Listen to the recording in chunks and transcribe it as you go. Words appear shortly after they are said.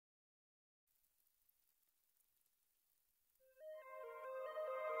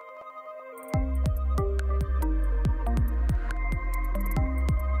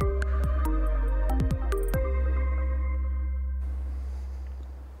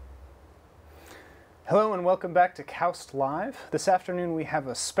Hello and welcome back to KAUST Live. This afternoon we have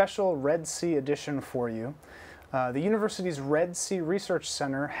a special Red Sea edition for you. The university's Red Sea Research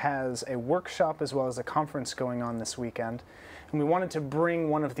Center has a workshop as well as a conference going on this weekend, and we wanted to bring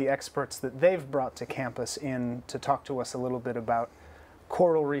one of the experts that they've brought to campus in to talk to us a little bit about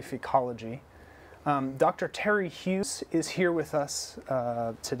coral reef ecology. Dr. Terry Hughes is here with us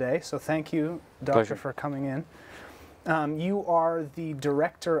today, so thank you, Doctor, Pleasure. for coming in. You are the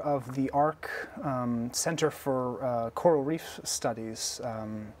director of the ARC Center for Coral Reef Studies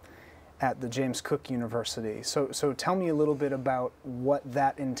at the James Cook University. So tell me a little bit about what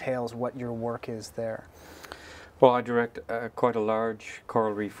that entails, what your work is there. Well, I direct quite a large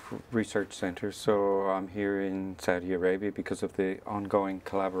coral reef research center, so I'm here in Saudi Arabia because of the ongoing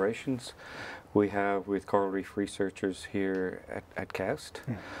collaborations we have with coral reef researchers here at KAUST.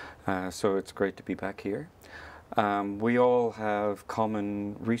 So it's great to be back here. We all have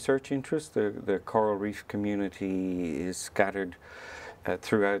common research interests. The coral reef community is scattered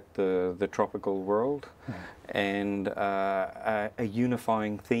throughout the tropical world, and a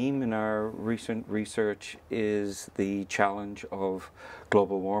unifying theme in our recent research is the challenge of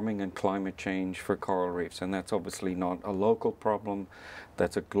global warming and climate change for coral reefs, and that's obviously not a local problem,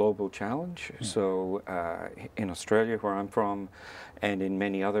 that's a global challenge. So in Australia, where I'm from, and in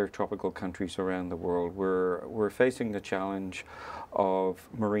many other tropical countries around the world, we're facing the challenge of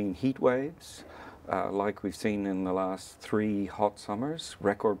marine heat waves, like we've seen in the last 3 hot summers,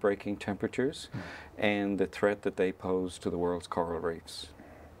 record-breaking temperatures, and the threat that they pose to the world's coral reefs.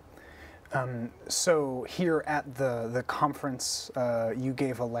 So here at the conference, you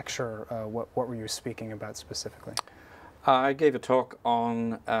gave a lecture. What were you speaking about specifically? I gave a talk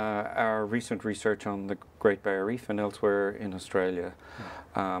on our recent research on the Great Barrier Reef and elsewhere in Australia.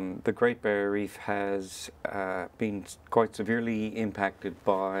 The Great Barrier Reef has been quite severely impacted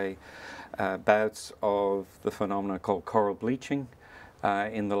by bouts of the phenomena called coral bleaching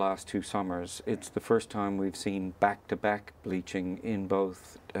in the last 2 summers. It's the first time we've seen back-to-back bleaching in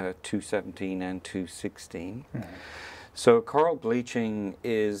both 2017 and 2016. So coral bleaching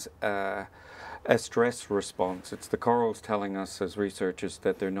is a stress response. It's the corals telling us as researchers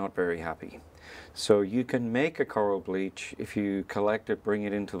that they're not very happy. So you can make a coral bleach if you collect it, bring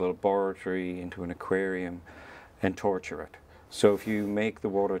it into the laboratory, into an aquarium, and torture it. So if you make the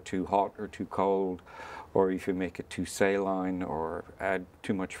water too hot or too cold, or if you make it too saline or add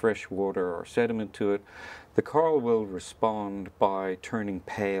too much fresh water or sediment to it, the coral will respond by turning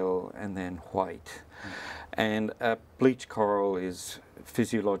pale and then white. And a bleached coral is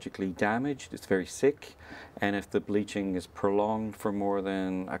physiologically damaged, it's very sick, and if the bleaching is prolonged for more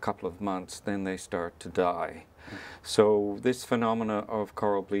than a couple of months, then they start to die. So this phenomena of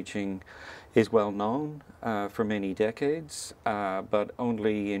coral bleaching is well known for many decades, but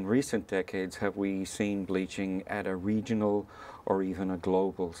only in recent decades have we seen bleaching at a regional or even a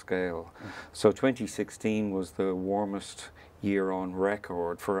global scale. So 2016 was the warmest year on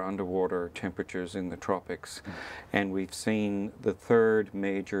record for underwater temperatures in the tropics, and we've seen the 3rd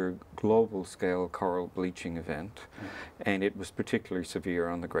major global scale coral bleaching event, and it was particularly severe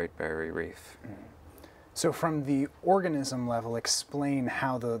on the Great Barrier Reef. So from the organism level, explain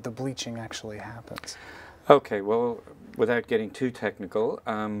how the bleaching actually happens. Okay, well, without getting too technical,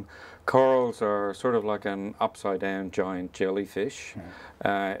 corals are sort of like an upside-down giant jellyfish,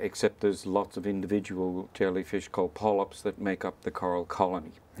 except there's lots of individual jellyfish called polyps that make up the coral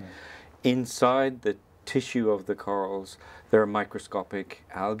colony. Inside the tissue of the corals, there are microscopic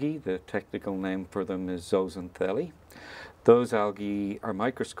algae. The technical name for them is zooxanthellae. Those algae are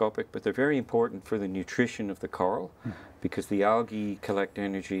microscopic, but they're very important for the nutrition of the coral because the algae collect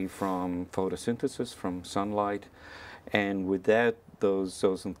energy from photosynthesis, from sunlight, and without those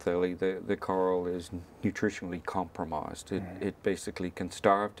zooxanthellae, the coral is nutritionally compromised. It basically can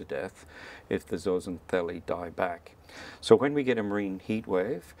starve to death if the zooxanthellae die back. So when we get a marine heat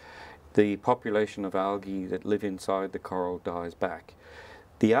wave, the population of algae that live inside the coral dies back.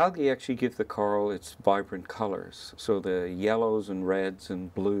 The algae actually give the coral its vibrant colors. So the yellows and reds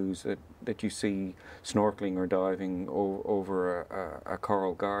and blues that you see snorkeling or diving over a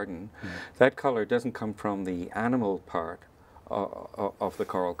coral garden, that color doesn't come from the animal part of the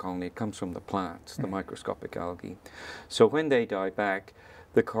coral colony. It comes from the plants, the microscopic algae. So when they die back,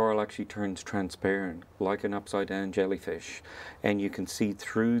 the coral actually turns transparent, like an upside-down jellyfish, and you can see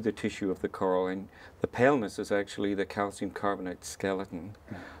through the tissue of the coral, and the paleness is actually the calcium carbonate skeleton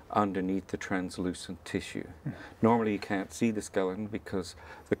underneath the translucent tissue. Normally you can't see the skeleton because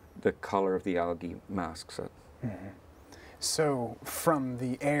the color of the algae masks it. So from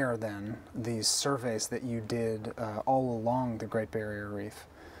the air then, these surveys that you did all along the Great Barrier Reef,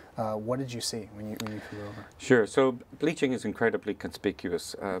 What did you see when you flew over? Sure. So bleaching is incredibly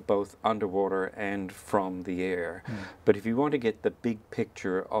conspicuous, both underwater and from the air. But if you want to get the big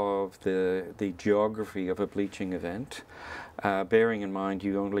picture of the geography of a bleaching event, bearing in mind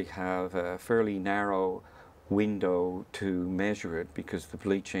you only have a fairly narrow window to measure it, because the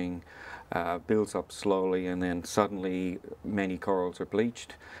bleaching builds up slowly and then suddenly many corals are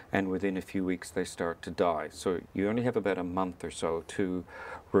bleached, and within a few weeks they start to die. So you only have about a month or so to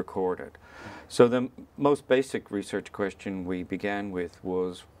record it. So the most basic research question we began with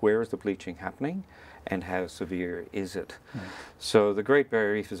was, where is the bleaching happening and how severe is it? So the Great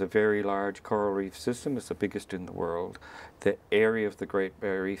Barrier Reef is a very large coral reef system. It's the biggest in the world. The area of the Great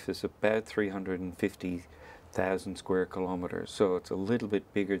Barrier Reef is about 350,000 square kilometers, so it's a little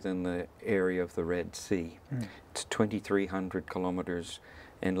bit bigger than the area of the Red Sea. It's 2,300 kilometers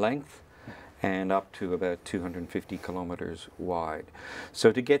in length and up to about 250 kilometers wide.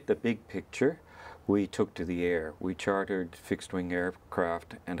 So to get the big picture, we took to the air. We chartered fixed-wing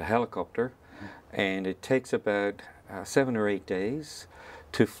aircraft and a helicopter, and it takes about 7 or 8 days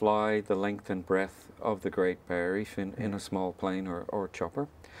to fly the length and breadth of the Great Barrier Reef in a small plane or chopper.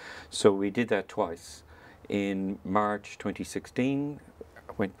 So we did that twice. In March 2016,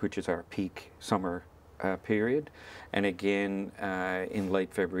 which is our peak summer period, and again in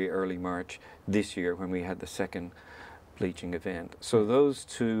late February, early March this year, when we had the second bleaching event. So those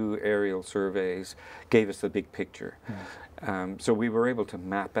two aerial surveys gave us the big picture. So we were able to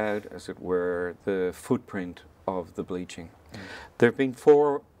map out, as it were, the footprint of the bleaching. There have been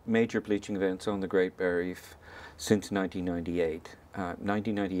 4 major bleaching events on the Great Barrier Reef since 1998.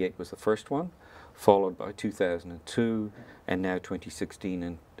 1998 was the first one, followed by 2002, and now 2016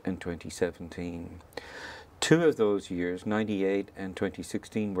 and 2017. 2 of those years, 98 and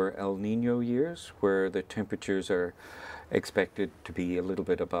 2016, were El Nino years, where the temperatures are expected to be a little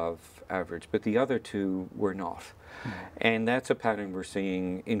bit above average, but the other 2 were not. And that's a pattern we're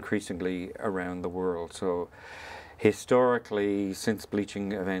seeing increasingly around the world. So historically, since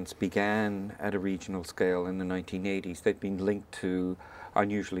bleaching events began at a regional scale in the 1980s, they've been linked to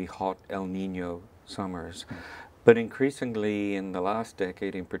unusually hot El Nino summers. But increasingly, in the last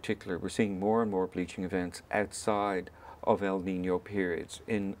decade in particular, we're seeing more and more bleaching events outside of El Nino periods,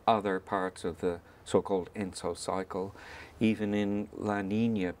 in other parts of the so-called ENSO cycle, even in La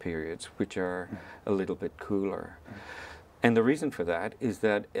Nina periods, which are a little bit cooler. And the reason for that is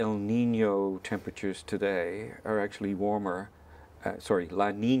that El Nino temperatures today are actually warmer, La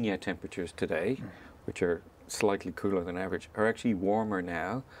Nina temperatures today, which are slightly cooler than average, are actually warmer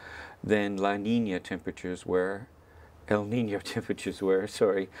now than La Nina temperatures were, El Nino temperatures were,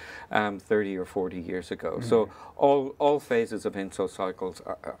 30 or 40 years ago. So all phases of ENSO cycles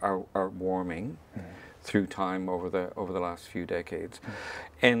are warming through time over the last few decades.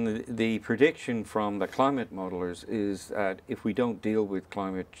 And the prediction from the climate modelers is that if we don't deal with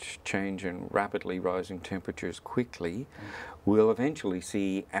climate change and rapidly rising temperatures quickly, we'll eventually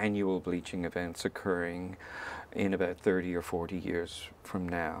see annual bleaching events occurring in about 30 or 40 years from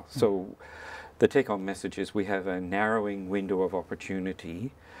now. So the take-home message is we have a narrowing window of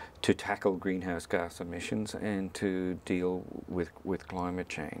opportunity to tackle greenhouse gas emissions and to deal with climate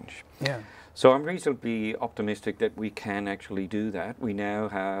change. So I'm reasonably optimistic that we can actually do that. We now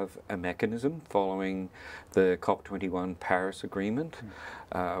have a mechanism following the COP21 Paris Agreement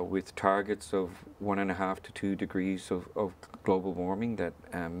with targets of 1.5 to 2 degrees of global warming that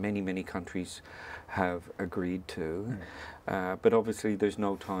many countries have agreed to. But obviously there's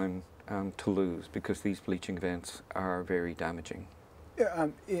no time to lose, because these bleaching events are very damaging.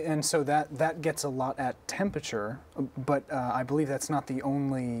 And so that gets a lot at temperature, but I believe that's not the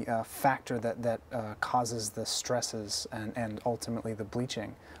only factor that causes the stresses and ultimately the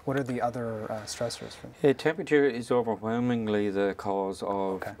bleaching. What are the other stressors? Temperature is overwhelmingly the cause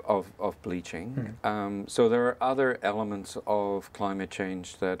of bleaching. So there are other elements of climate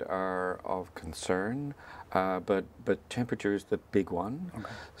change that are of concern. But temperature is the big one.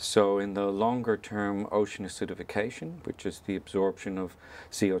 So in the longer term, ocean acidification, which is the absorption of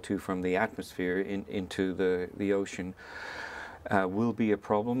CO2 from the atmosphere into the ocean, will be a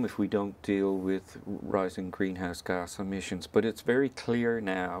problem if we don't deal with rising greenhouse gas emissions. But it's very clear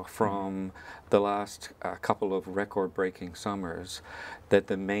now from the last couple of record-breaking summers that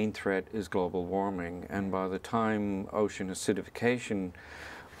the main threat is global warming. And by the time ocean acidification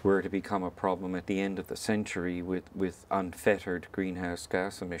were to become a problem at the end of the century with unfettered greenhouse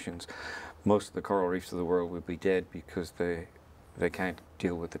gas emissions, most of the coral reefs of the world would be dead because they can't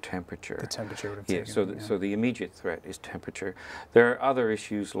deal with the temperature. The temperature would have taken. So the immediate threat is temperature. There are other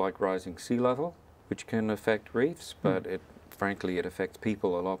issues like rising sea level, which can affect reefs, but it frankly, it affects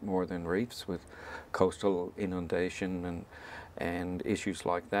people a lot more than reefs, with coastal inundation and issues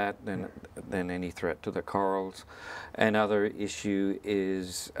like that than any threat to the corals. Another issue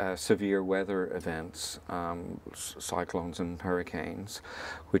is severe weather events, cyclones and hurricanes,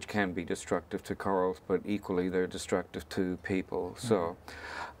 which can be destructive to corals, but equally they're destructive to people. So,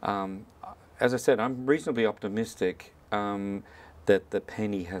 as I said, I'm reasonably optimistic that the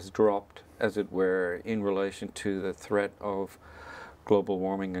penny has dropped, as it were, in relation to the threat of global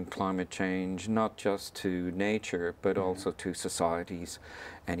warming and climate change, not just to nature, but also to societies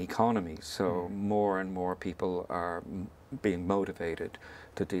and economies. So more and more people are being motivated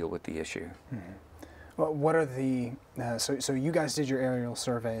to deal with the issue. Well, what are the, so you guys did your aerial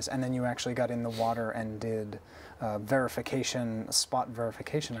surveys, and then you actually got in the water and did verification, spot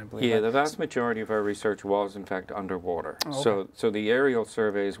verification, I believe. Yeah, right? the vast majority of our research was in fact underwater. Oh, okay. So the aerial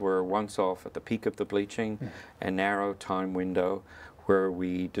surveys were once off at the peak of the bleaching, a narrow time window where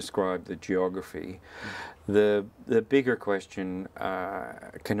we described the geography. The bigger question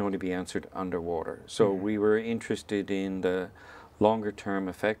can only be answered underwater. So we were interested in the longer term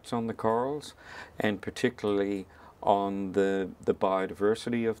effects on the corals, and particularly on the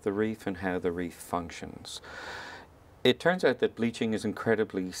biodiversity of the reef and how the reef functions. It turns out that bleaching is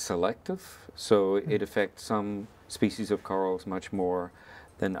incredibly selective, so it affects some species of corals much more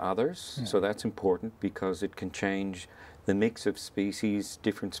than others. So that's important because it can change the mix of species.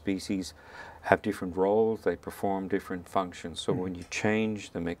 Different species have different roles, they perform different functions. So when you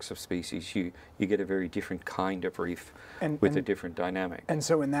change the mix of species, you get a very different kind of reef with a different dynamic. And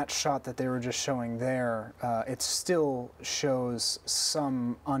so in that shot that they were just showing there, it still shows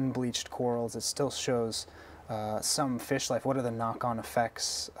some unbleached corals, it still shows some fish life. What are the knock-on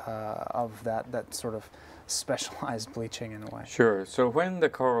effects of that sort of specialized bleaching in a way? Sure. So when the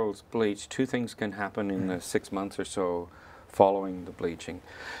corals bleach, two things can happen in the 6 months or so following the bleaching.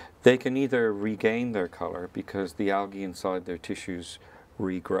 They can either regain their color because the algae inside their tissues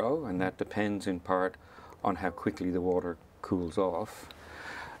regrow, and that depends in part on how quickly the water cools off.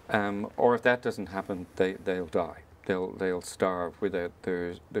 Or if that doesn't happen, they'll die. They'll starve without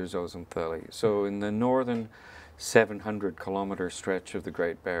their zooxanthellae. So in the northern 700-kilometer stretch of the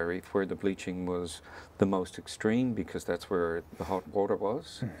Great Barrier Reef, where the bleaching was the most extreme because that's where the hot water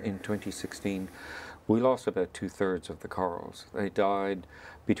was in 2016, we lost about 2/3 of the corals. They died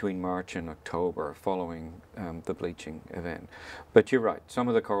between March and October following the bleaching event. But you're right, some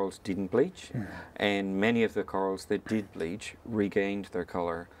of the corals didn't bleach, and many of the corals that did bleach regained their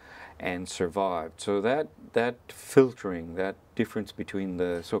color and survived. So that filtering, that difference between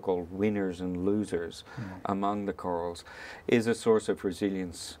the so-called winners and losers among the corals is a source of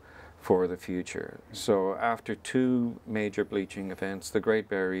resilience for the future. So after 2 major bleaching events, the Great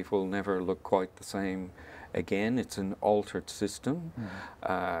Barrier Reef will never look quite the same again. It's an altered system.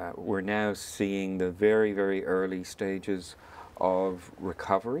 We're now seeing the very, very early stages of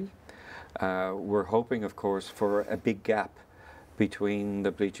recovery. We're hoping, of course, for a big gap between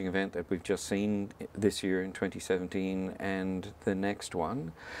the bleaching event that we've just seen this year in 2017 and the next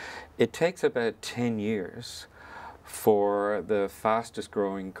one. It takes about 10 years for the fastest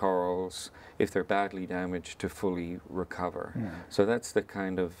growing corals, if they're badly damaged, to fully recover. So that's the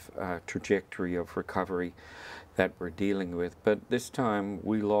kind of trajectory of recovery that we're dealing with. But this time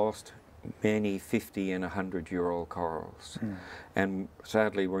we lost many 50 and 100-year-old corals. And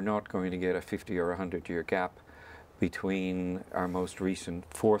sadly, we're not going to get a 50 or 100-year gap between our most recent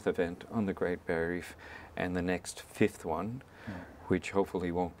 4th event on the Great Barrier Reef and the next 5th one, which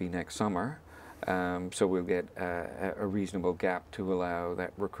hopefully won't be next summer. So we'll get a reasonable gap to allow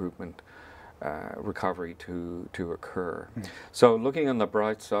that recruitment recovery to occur. So looking on the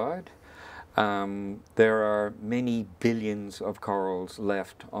bright side, there are many billions of corals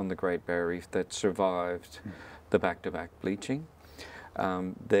left on the Great Barrier Reef that survived the back-to-back bleaching.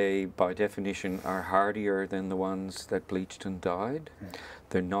 They, by definition, are hardier than the ones that bleached and died.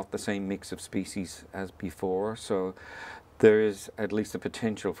 They're not the same mix of species as before, so there is at least a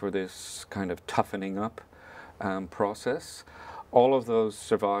potential for this kind of toughening up process. All of those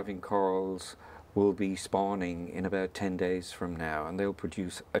surviving corals will be spawning in about 10 days from now, and they'll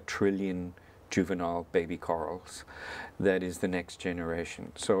produce 1 trillion juvenile baby corals. That is the next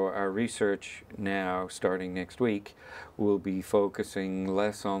generation. So our research now, starting next week, will be focusing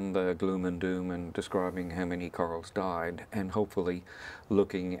less on the gloom and doom and describing how many corals died, and hopefully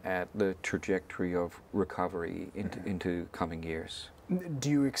looking at the trajectory of recovery into coming years. Do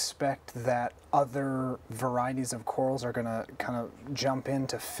you expect that other varieties of corals are going to kind of jump in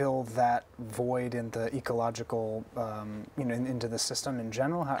to fill that void in the ecological, into the system in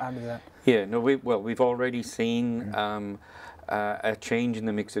general? How did that? Yeah, no, we've already seen a change in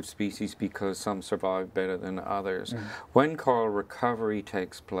the mix of species because some survive better than others. When coral recovery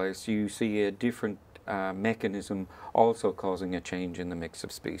takes place, you see a different mechanism also causing a change in the mix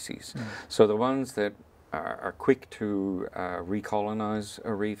of species. So the ones that are quick to recolonize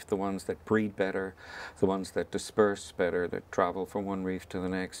a reef, the ones that breed better, the ones that disperse better, that travel from one reef to the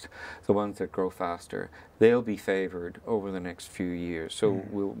next, the ones that grow faster, they'll be favored over the next few years. So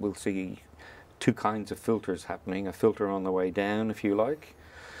we'll see two kinds of filters happening, a filter on the way down, if you like,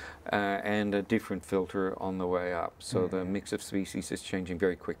 and a different filter on the way up. So the mix of species is changing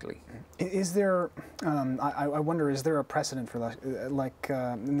very quickly. Is there, I wonder, is there a precedent for that? Like,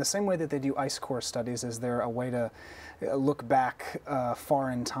 in the same way that they do ice core studies, is there a way to look back far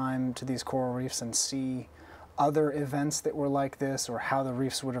in time to these coral reefs and see other events that were like this, or how the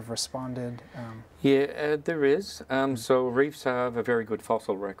reefs would have responded? Yeah, there is. So reefs have a very good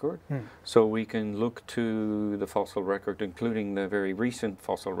fossil record. So we can look to the fossil record, including the very recent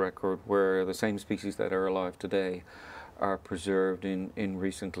fossil record, where the same species that are alive today are preserved in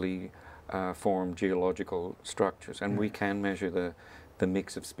recently formed geological structures. And we can measure the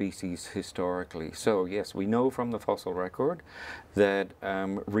mix of species historically. So yes, we know from the fossil record that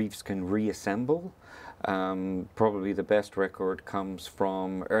reefs can reassemble. Probably the best record comes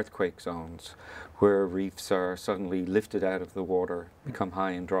from earthquake zones, where reefs are suddenly lifted out of the water, become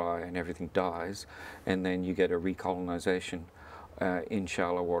high and dry, and everything dies, and then you get a recolonization in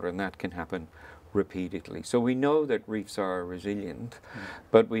shallow water, and that can happen repeatedly. So we know that reefs are resilient,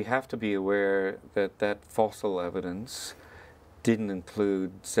 but we have to be aware that that fossil evidence didn't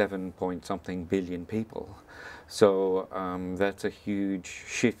include 7-point-something billion people. So that's a huge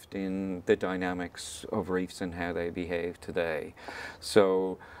shift in the dynamics of reefs and how they behave today.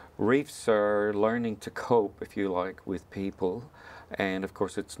 So reefs are learning to cope, if you like, with people. And of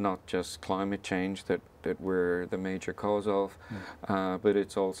course, it's not just climate change that we're the major cause of, but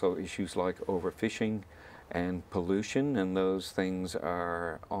it's also issues like overfishing and pollution, and those things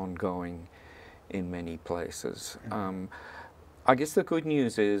are ongoing in many places. I guess the good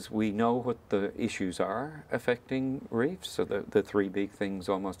news is we know what the issues are affecting reefs. So the three big things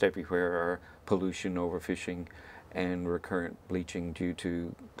almost everywhere are pollution, overfishing, and recurrent bleaching due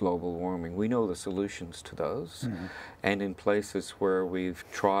to global warming. We know the solutions to those. And in places where we've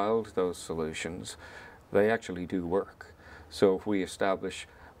trialed those solutions, they actually do work. So if we establish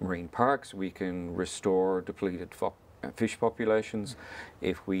marine parks, we can restore depleted fish populations.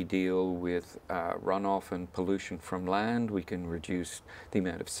 If we deal with runoff and pollution from land, we can reduce the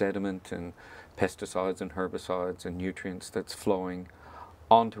amount of sediment and pesticides and herbicides and nutrients that's flowing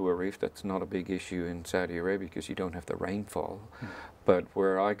onto a reef. That's not a big issue in Saudi Arabia because you don't have the rainfall. But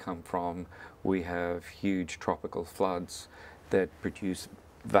where I come from, we have huge tropical floods that produce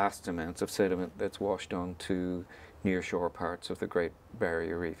vast amounts of sediment that's washed onto nearshore parts of the Great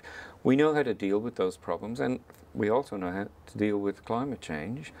Barrier Reef. We know how to deal with those problems, and we also know how to deal with climate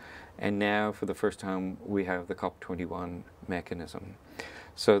change. And now, for the first time, we have the COP21 mechanism.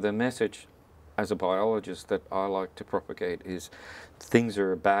 So the message as a biologist that I like to propagate is things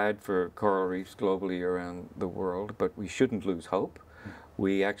are bad for coral reefs globally around the world, but we shouldn't lose hope.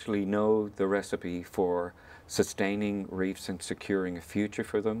 We actually know the recipe for sustaining reefs and securing a future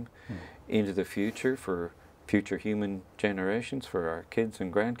for them into the future, for future human generations, for our kids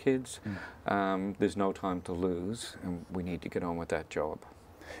and grandkids. There's no time to lose, and we need to get on with that job.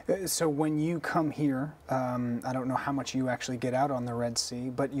 So when you come here, I don't know how much you actually get out on the Red Sea,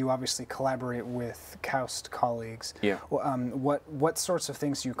 but you obviously collaborate with KAUST colleagues. Yeah. What sorts of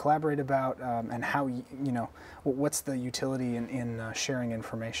things do you collaborate about, and how, what's the utility in sharing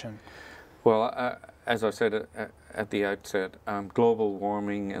information? Well, as I said at the outset, global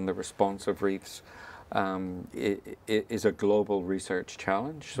warming and the response of reefs is a global research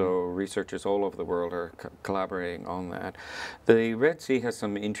challenge, so researchers all over the world are collaborating on that. The Red Sea has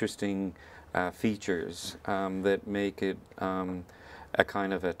some interesting features that make it a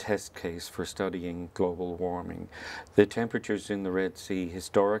kind of a test case for studying global warming. The temperatures in the Red Sea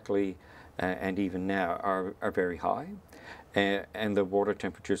historically and even now are very high, and the water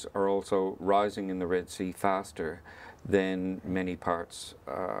temperatures are also rising in the Red Sea faster than many parts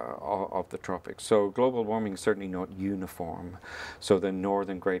of the tropics. So global warming is certainly not uniform. So the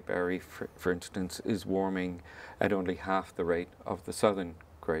northern Great Barrier Reef, for instance, is warming at only half the rate of the southern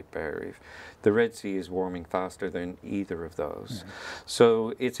Great Barrier Reef. The Red Sea is warming faster than either of those.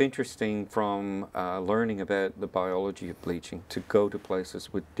 So it's interesting from learning about the biology of bleaching to go to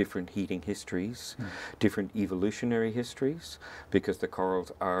places with different heating histories, different evolutionary histories, because the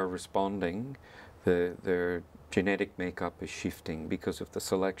corals are responding. Their genetic makeup is shifting because of the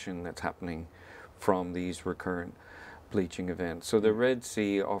selection that's happening from these recurrent bleaching event. So the Red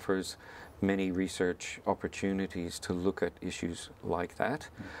Sea offers many research opportunities to look at issues like that.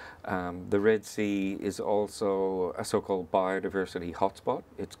 The Red Sea is also a so-called biodiversity hotspot.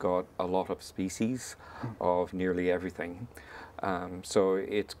 It's got a lot of species of nearly everything. So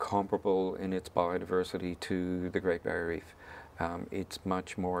it's comparable in its biodiversity to the Great Barrier Reef. It's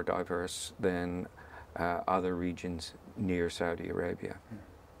much more diverse than other regions near Saudi Arabia.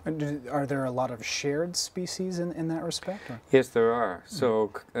 Are there a lot of shared species in that respect? Or? Yes, there are.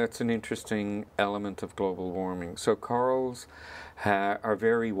 So that's an interesting element of global warming. So corals are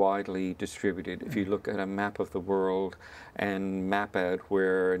very widely distributed. If you look at a map of the world and map out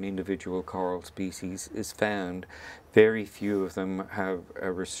where an individual coral species is found, very few of them have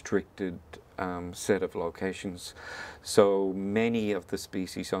a restricted set of locations. So many of the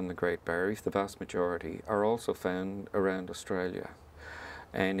species on the Great Barrier Reef, the vast majority, are also found around Australia.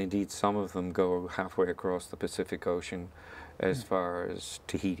 And indeed, some of them go halfway across the Pacific Ocean as far as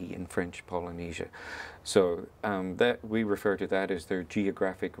Tahiti in French Polynesia. So that we refer to that as their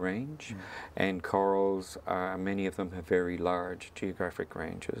geographic range. And corals, many of them have very large geographic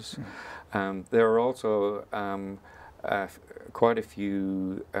ranges. There are also quite a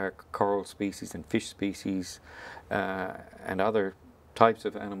few coral species and fish species and other types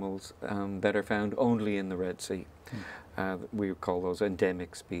of animals that are found only in the Red Sea. We call those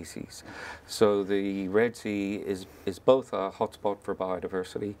endemic species. So the Red Sea is both a hotspot for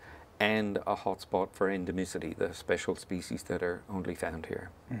biodiversity and a hotspot for endemicity, the special species that are only found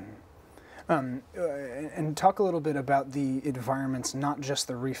here. And talk a little bit about the environments, not just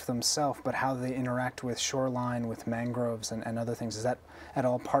the reef themselves, but how they interact with shoreline, with mangroves and other things. Is that at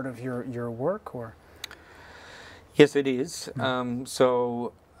all part of your work, or? Yes, it is.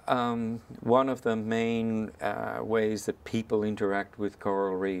 One of the main ways that people interact with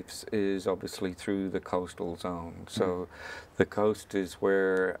coral reefs is obviously through the coastal zone. So the coast is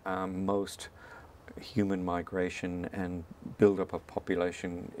where most human migration and build-up of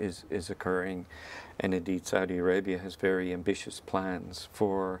population is occurring. And indeed, Saudi Arabia has very ambitious plans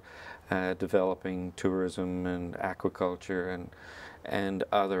for developing tourism and aquaculture and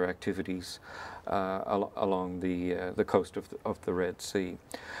other activities along the coast of the Red Sea.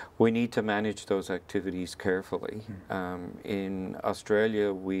 We need to manage those activities carefully. In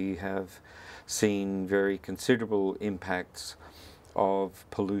Australia, we have seen very considerable impacts of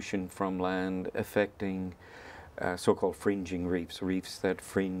pollution from land affecting so-called fringing reefs, reefs that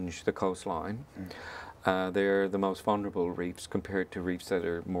fringe the coastline. They're the most vulnerable reefs compared to reefs that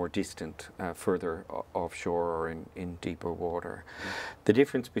are more distant, further offshore or in deeper water. The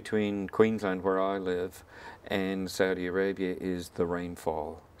difference between Queensland, where I live, and Saudi Arabia is the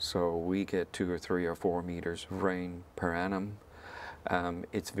rainfall. So we get 2 or 3 or 4 meters of rain per annum.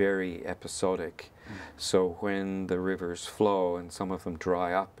 It's very episodic. So when the rivers flow, and some of them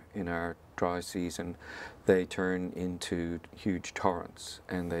dry up in our dry season, they turn into huge torrents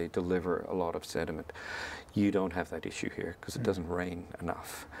and they deliver a lot of sediment. You don't have that issue here because it doesn't rain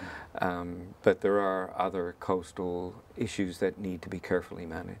enough. But there are other coastal issues that need to be carefully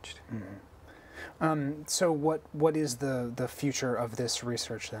managed. So what is the future of this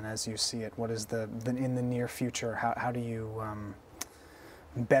research then, as you see it? What is in the near future? How do you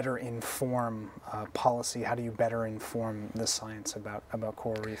better inform policy? How do you better inform the science about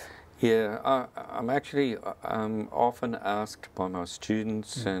coral reef? Yeah, I'm actually often asked by my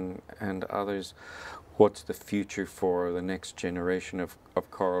students and others, what's the future for the next generation of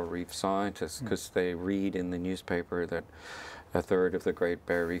coral reef scientists? Because they read in the newspaper that 1/3 of the Great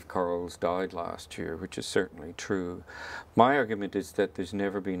Barrier Reef corals died last year, which is certainly true. My argument is that there's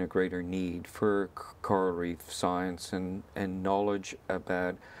never been a greater need for coral reef science and knowledge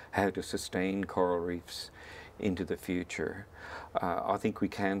about how to sustain coral reefs into the future. I think we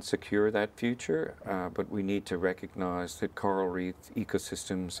can secure that future, but we need to recognize that coral reef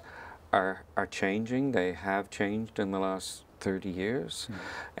ecosystems are changing. They have changed in the last 30 years,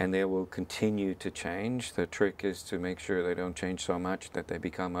 and they will continue to change. The trick is to make sure they don't change so much that they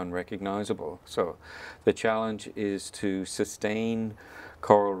become unrecognizable. So the challenge is to sustain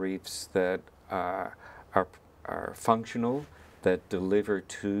coral reefs that are functional, that deliver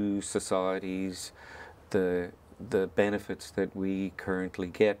to societies the benefits that we currently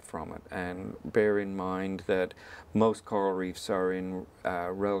get from it. And bear in mind that most coral reefs are in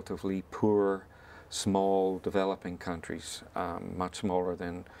relatively poor, small developing countries, much smaller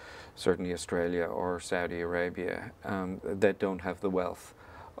than certainly Australia or Saudi Arabia, that don't have the wealth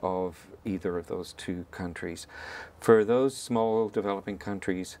of either of those two countries. For those small developing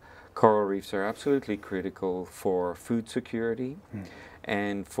countries, coral reefs are absolutely critical for food security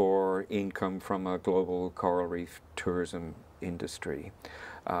and for income from a global coral reef tourism industry.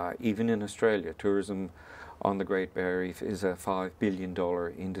 Even in Australia, tourism on the Great Barrier Reef is a $5 billion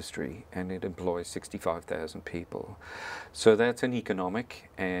industry, and it employs 65,000 people. So that's an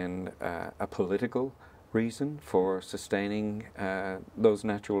economic and a political reason for sustaining those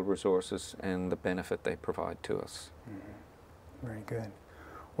natural resources and the benefit they provide to us. Very good.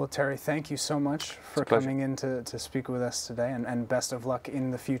 Well, Terry, thank you so much for coming in to speak with us today, and best of luck in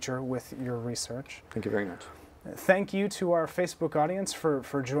the future with your research. Thank you very much. Thank you to our Facebook audience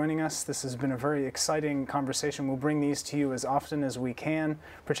for joining us. This has been a very exciting conversation. We'll bring these to you as often as we can,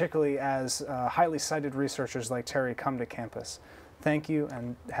 particularly as highly cited researchers like Terry come to campus. Thank you,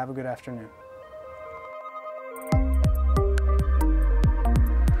 and have a good afternoon.